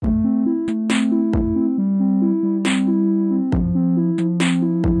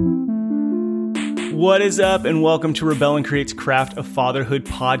What is up, and welcome to Rebel and Create's Craft of Fatherhood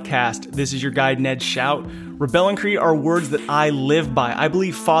podcast. This is your guide, Ned Shout. Rebel and create are words that I live by. I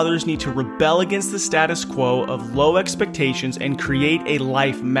believe fathers need to rebel against the status quo of low expectations and create a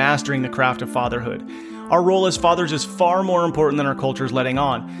life mastering the craft of fatherhood. Our role as fathers is far more important than our culture is letting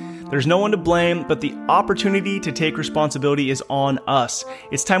on. There's no one to blame, but the opportunity to take responsibility is on us.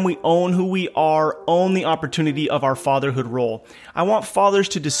 It's time we own who we are, own the opportunity of our fatherhood role. I want fathers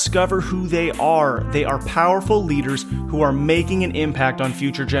to discover who they are. They are powerful leaders who are making an impact on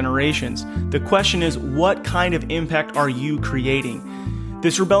future generations. The question is, what kind of impact are you creating?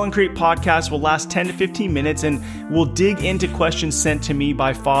 This Rebel and Create podcast will last 10 to 15 minutes and we'll dig into questions sent to me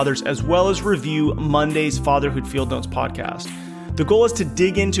by fathers as well as review Monday's Fatherhood Field Notes podcast. The goal is to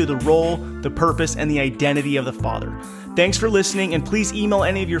dig into the role, the purpose, and the identity of the father. Thanks for listening, and please email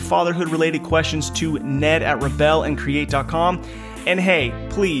any of your fatherhood-related questions to ned@rebelandcreate.com. And hey,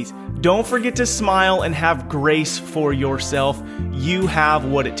 please, don't forget to smile and have grace for yourself. You have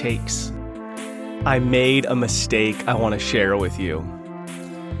what it takes. I made a mistake I want to share with you.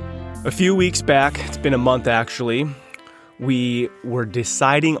 A few weeks back, it's been a month actually, we were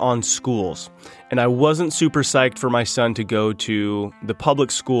deciding on schools. And I wasn't super psyched for my son to go to the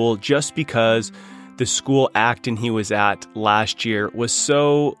public school just because the school Acton he was at last year was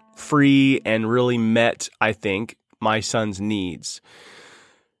so free and really met, I think, my son's needs.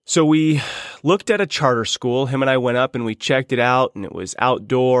 So we looked at a charter school. Him and I went up and we checked it out, and it was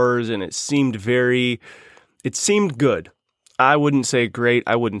outdoors and it seemed good. I wouldn't say great.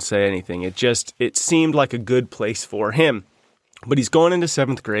 I wouldn't say anything. It seemed like a good place for him. But he's going into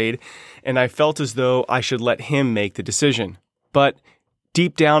 7th grade, and I felt as though I should let him make the decision. But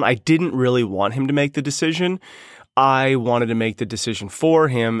deep down, I didn't really want him to make the decision. I wanted to make the decision for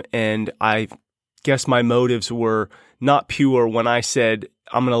him, and I guess my motives were not pure when I said,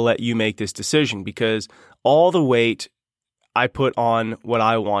 I'm going to let you make this decision, because all the weight I put on what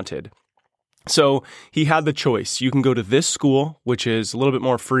I wanted. So he had the choice. You can go to this school, which is a little bit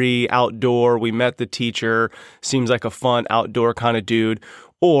more free, outdoor. We met the teacher, seems like a fun outdoor kind of dude.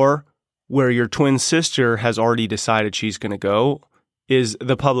 Or where your twin sister has already decided she's going to go is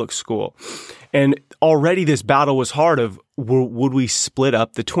the public school. And already this battle was hard of would we split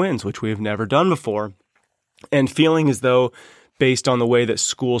up the twins, which we have never done before. And feeling as though, based on the way that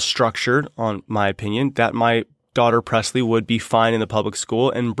school's structured, on my opinion, that my daughter Presley would be fine in the public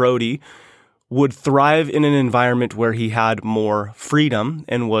school and Brody would thrive in an environment where he had more freedom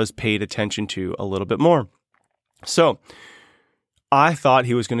and was paid attention to a little bit more. So I thought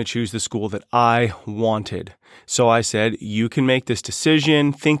he was going to choose the school that I wanted. So I said, you can make this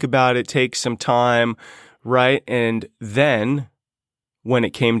decision, think about it, take some time, right? And then when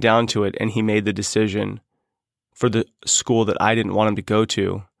it came down to it and he made the decision for the school that I didn't want him to go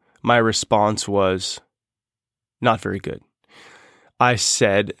to, my response was not very good. I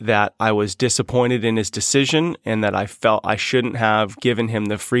said that I was disappointed in his decision and that I felt I shouldn't have given him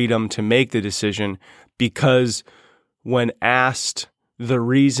the freedom to make the decision, because when asked the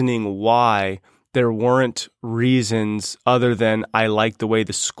reasoning why, there weren't reasons other than I like the way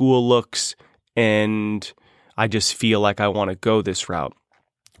the school looks and I just feel like I want to go this route.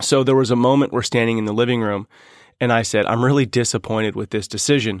 So there was a moment we're standing in the living room and I said, I'm really disappointed with this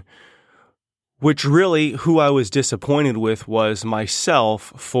decision. Which really, who I was disappointed with was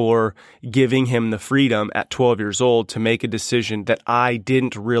myself for giving him the freedom at 12 years old to make a decision that I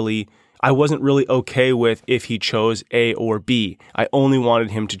wasn't really okay with if he chose A or B. I only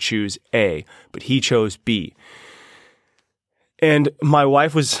wanted him to choose A, but he chose B. And my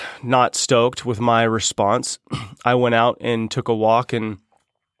wife was not stoked with my response. I went out and took a walk, and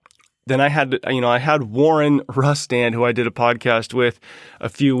then I had Warren Rustand, who I did a podcast with a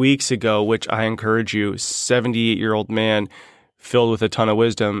few weeks ago, which I encourage you, 78-year-old man filled with a ton of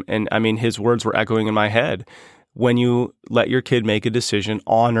wisdom. And I mean, his words were echoing in my head. When you let your kid make a decision,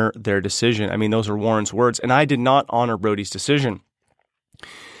 honor their decision. I mean, those are Warren's words. And I did not honor Brody's decision.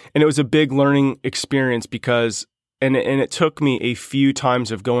 And it was a big learning experience because, and it took me a few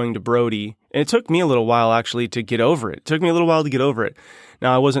times of going to Brody. And it took me a little while actually to get over it. It took me a little while to get over it.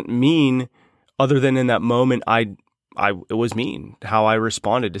 Now, I wasn't mean, other than in that moment, it was mean how I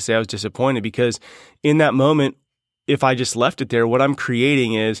responded to say I was disappointed, because in that moment, if I just left it there, what I'm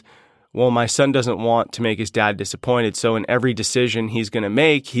creating is, well, my son doesn't want to make his dad disappointed. So in every decision he's going to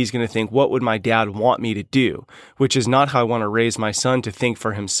make, he's going to think, what would my dad want me to do? Which is not how I want to raise my son to think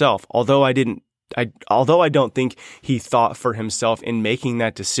for himself. Although I don't think he thought for himself in making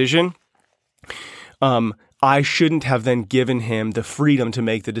that decision, I shouldn't have then given him the freedom to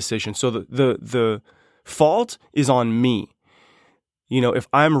make the decision. So the fault is on me. if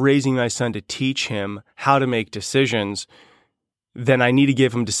I'm raising my son to teach him how to make decisions, then I need to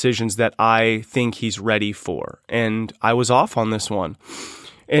give him decisions that I think he's ready for. And I was off on this one.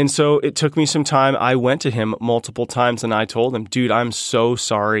 And so it took me some time. I went to him multiple times and I told him, dude, I'm so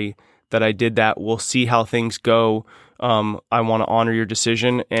sorry that I did that. We'll see how things go. I want to honor your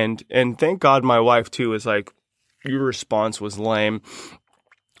decision. And thank God my wife too is like, your response was lame.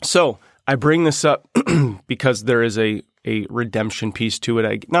 So I bring this up because there is a redemption piece to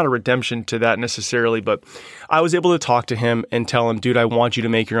it. Not a redemption to that necessarily, but I was able to talk to him and tell him, dude, I want you to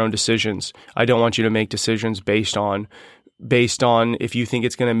make your own decisions. I don't want you to make decisions based on if you think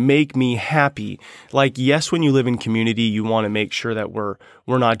it's going to make me happy. Like, yes, when you live in community, you want to make sure that we're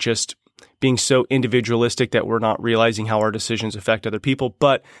not just being so individualistic that we're not realizing how our decisions affect other people.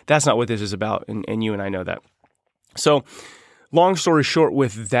 But that's not what this is about. And you and I know that. So long story short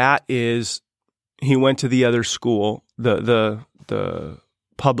with that is he went to the other school, the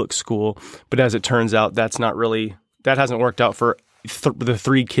public school. But as it turns out, that hasn't worked out for the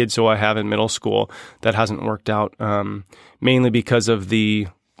 3 kids who I have in middle school. That hasn't worked out mainly because of the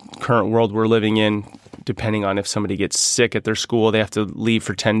current world we're living in. Depending on if somebody gets sick at their school, they have to leave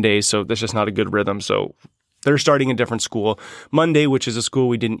for 10 days. So that's just not a good rhythm. So they're starting a different school Monday, which is a school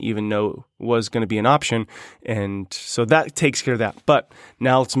we didn't even know was going to be an option. And so that takes care of that. But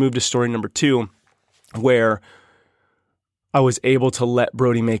now let's move to story number 2, where I was able to let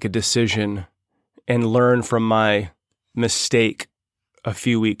Brody make a decision and learn from my mistake a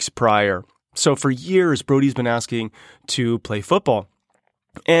few weeks prior. So for years, Brody's been asking to play football.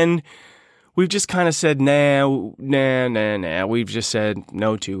 And we've just kind of said, nah. We've just said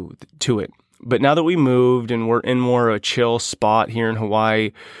no to it. But now that we moved and we're in more a chill spot here in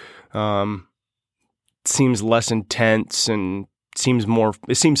Hawaii, seems less intense and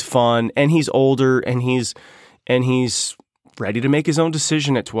it seems fun. And he's older and he's ready to make his own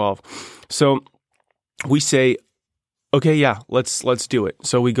decision at 12. So we say, okay, yeah, let's do it.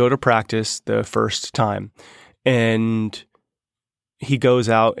 So we go to practice the first time and he goes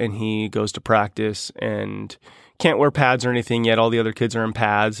out and he goes to practice and can't wear pads or anything yet. All the other kids are in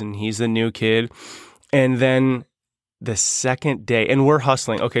pads and he's the new kid. And then the second day, and we're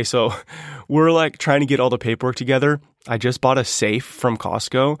hustling. Okay, so we're like trying to get all the paperwork together. I just bought a safe from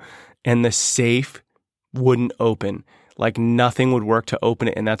Costco and the safe wouldn't open. Like nothing would work to open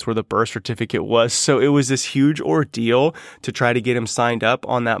it. And that's where the birth certificate was. So it was this huge ordeal to try to get him signed up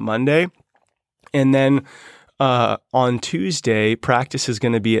on that Monday. And then on Tuesday, practice is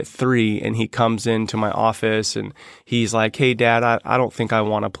going to be at 3 and he comes into my office and he's like, hey, Dad, I don't think I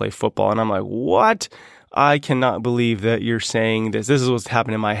want to play football. And I'm like, what? I cannot believe that you're saying this. This is what's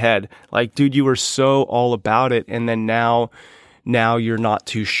happening in my head. Like, dude, you were so all about it. And then now you're not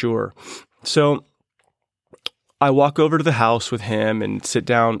too sure. So I walk over to the house with him and sit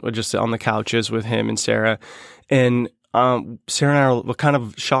down, or just sit on the couches with him and Sarah. And Sarah and I are kind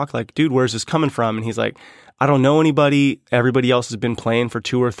of shocked, like, dude, where's this coming from? And he's like, I don't know anybody. Everybody else has been playing for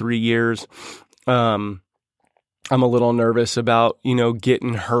 2 or 3 years. I'm a little nervous about,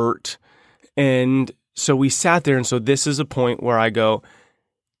 getting hurt. And so we sat there. And so this is a point where I go,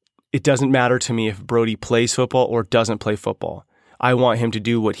 it doesn't matter to me if Brody plays football or doesn't play football. I want him to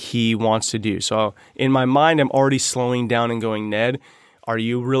do what he wants to do. So in my mind, I'm already slowing down and going, Ned, are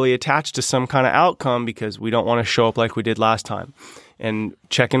you really attached to some kind of outcome? Because we don't want to show up like we did last time. And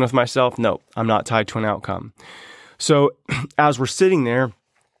check in with myself. No, I'm not tied to an outcome. So as we're sitting there,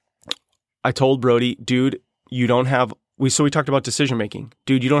 I told Brody, dude, we talked about decision making.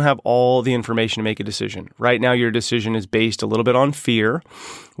 Dude, you don't have all the information to make a decision. Right now, your decision is based a little bit on fear,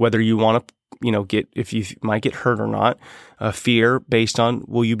 whether you want to, if you might get hurt or not. Fear based on,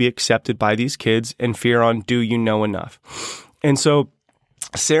 will you be accepted by these kids? And fear on, do you know enough? And so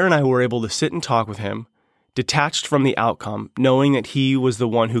Sarah and I were able to sit and talk with him, detached from the outcome, knowing that he was the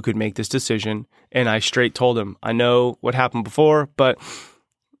one who could make this decision. And I straight told him, I know what happened before, but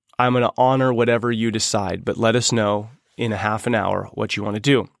I'm going to honor whatever you decide, but let us know in a half an hour what you want to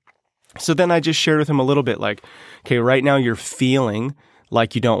do. So then I just shared with him a little bit like, okay, right now you're feeling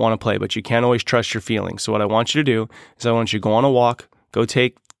like you don't want to play, but you can't always trust your feelings. So what I want you to do is I want you to go on a walk, go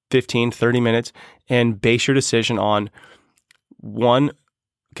take 15, 30 minutes and base your decision on 1,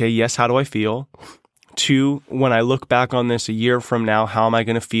 okay, yes, how do I feel? 2, when I look back on this a year from now, how am I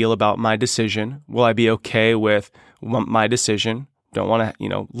going to feel about my decision? Will I be okay with my decision? Don't want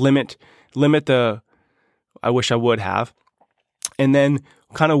to, limit the, I wish I would have. And then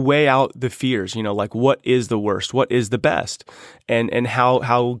kind of weigh out the fears, like what is the worst? What is the best? And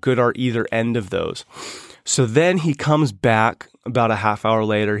how good are either end of those? So then he comes back about a half hour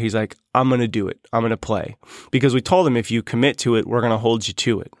later. He's like, I'm going to do it. I'm going to play. Because we told him, if you commit to it, we're going to hold you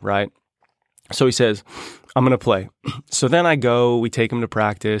to it, right? So he says, I'm going to play. So then we take him to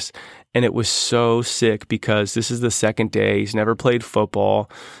practice, and it was so sick because this is the second day. He's never played football,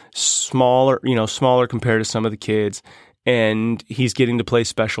 smaller compared to some of the kids, and he's getting to play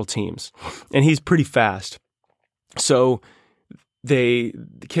special teams. And he's pretty fast. So the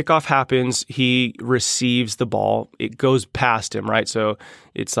kickoff happens, he receives the ball, it goes past him, right? So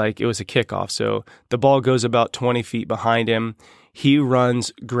it's like it was a kickoff. So the ball goes about 20 feet behind him. He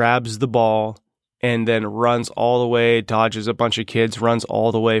runs, grabs the ball, and then runs all the way, dodges a bunch of kids, runs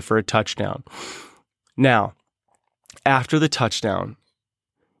all the way for a touchdown. Now, after the touchdown,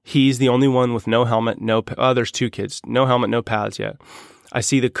 he's the only one with no helmet, there's two kids, no helmet, no pads yet. I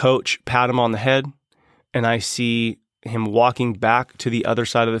see the coach pat him on the head, and I see him walking back to the other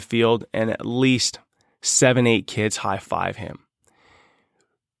side of the field, and at least 7-8 kids high-five him.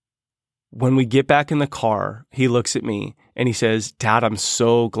 When we get back in the car, he looks at me and he says, Dad, I'm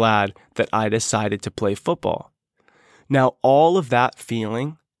so glad that I decided to play football. Now, all of that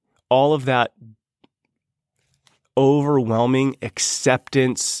feeling, all of that overwhelming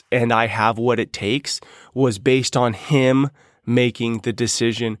acceptance, and I have what it takes, was based on him making the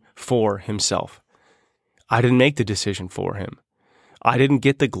decision for himself. I didn't make the decision for him. I didn't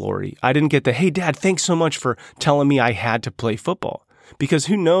get the glory. I didn't get the, hey, Dad, thanks so much for telling me I had to play football. Because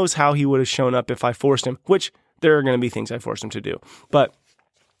who knows how he would have shown up if I forced him, which there are going to be things I forced him to do. But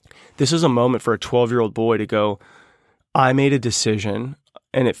this is a moment for a 12-year-old boy to go, I made a decision,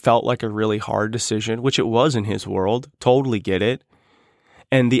 and it felt like a really hard decision, which it was in his world. Totally get it.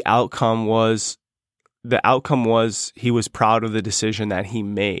 And the outcome was he was proud of the decision that he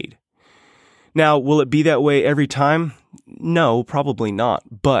made. Now, will it be that way every time? No, probably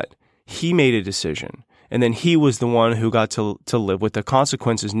not. But he made a decision. And then he was the one who got to live with the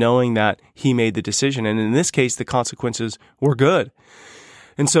consequences, knowing that he made the decision. And in this case, the consequences were good.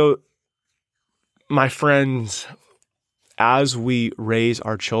 And so, my friends, as we raise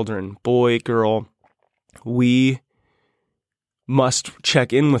our children, boy, girl, we must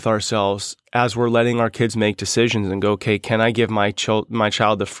check in with ourselves as we're letting our kids make decisions and go, okay, can I give my child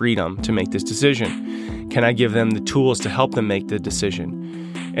the freedom to make this decision? Can I give them the tools to help them make the decision?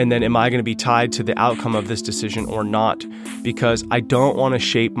 And then am I going to be tied to the outcome of this decision or not? Because I don't want to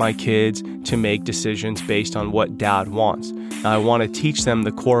shape my kids to make decisions based on what Dad wants. I want to teach them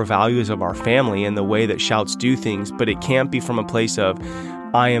the core values of our family and the way that shouts do things, but it can't be from a place of,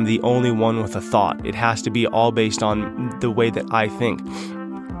 I am the only one with a thought. It has to be all based on the way that I think.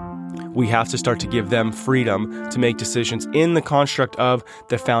 We have to start to give them freedom to make decisions in the construct of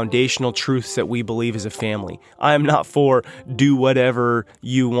the foundational truths that we believe as a family. I am not for do whatever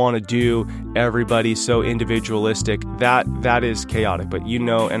you want to do. Everybody's so individualistic. That is chaotic. But you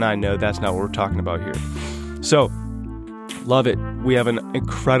know and I know that's not what we're talking about here. So, love it. We have an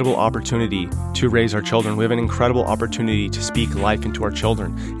incredible opportunity to raise our children. We have an incredible opportunity to speak life into our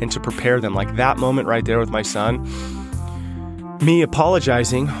children and to prepare them. Like that moment right there with my son, me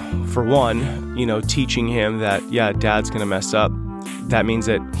apologizing for one, teaching him that, yeah, Dad's going to mess up. That means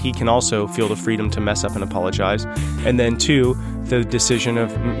that he can also feel the freedom to mess up and apologize. And then two, the decision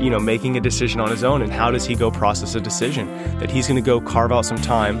of, making a decision on his own. And how does he go process a decision? That he's going to go carve out some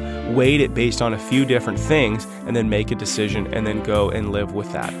time, weight it based on a few different things, and then make a decision and then go and live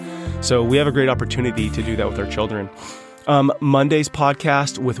with that. So we have a great opportunity to do that with our children. Monday's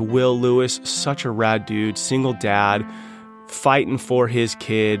podcast with Will Lewis, such a rad dude, single dad, fighting for his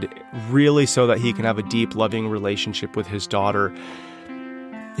kid, really so that he can have a deep, loving relationship with his daughter.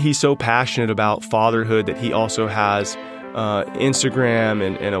 He's so passionate about fatherhood that he also has Instagram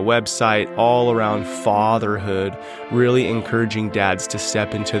and a website all around fatherhood, really encouraging dads to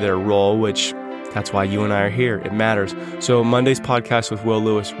step into their role, which that's why you and I are here. It matters. So Monday's podcast with Will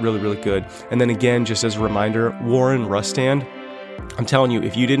Lewis, really, really good. And then again, just as a reminder, Warren Rustand, I'm telling you,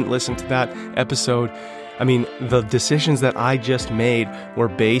 if you didn't listen to that episode, the decisions that I just made were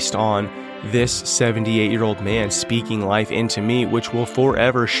based on this 78-year-old man speaking life into me, which will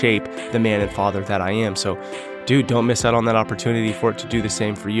forever shape the man and father that I am. So, dude, don't miss out on that opportunity for it to do the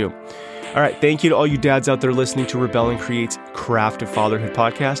same for you. All right, thank you to all you dads out there listening to Rebel and Create's Craft of Fatherhood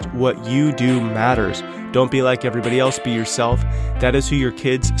podcast. What you do matters. Don't be like everybody else, be yourself. That is who your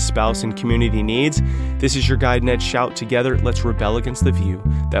kids, spouse, and community needs. This is your guide, Ned Shout. Together, let's rebel against the view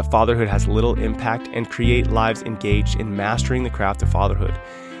that fatherhood has little impact and create lives engaged in mastering the craft of fatherhood.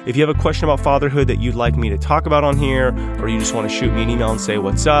 If you have a question about fatherhood that you'd like me to talk about on here, or you just want to shoot me an email and say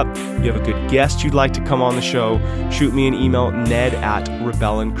what's up, you have a good guest you'd like to come on the show, shoot me an email,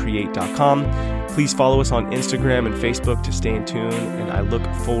 ned@rebellandcreate.com. Please follow us on Instagram and Facebook to stay in tune, and I look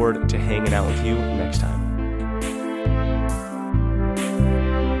forward to hanging out with you next time.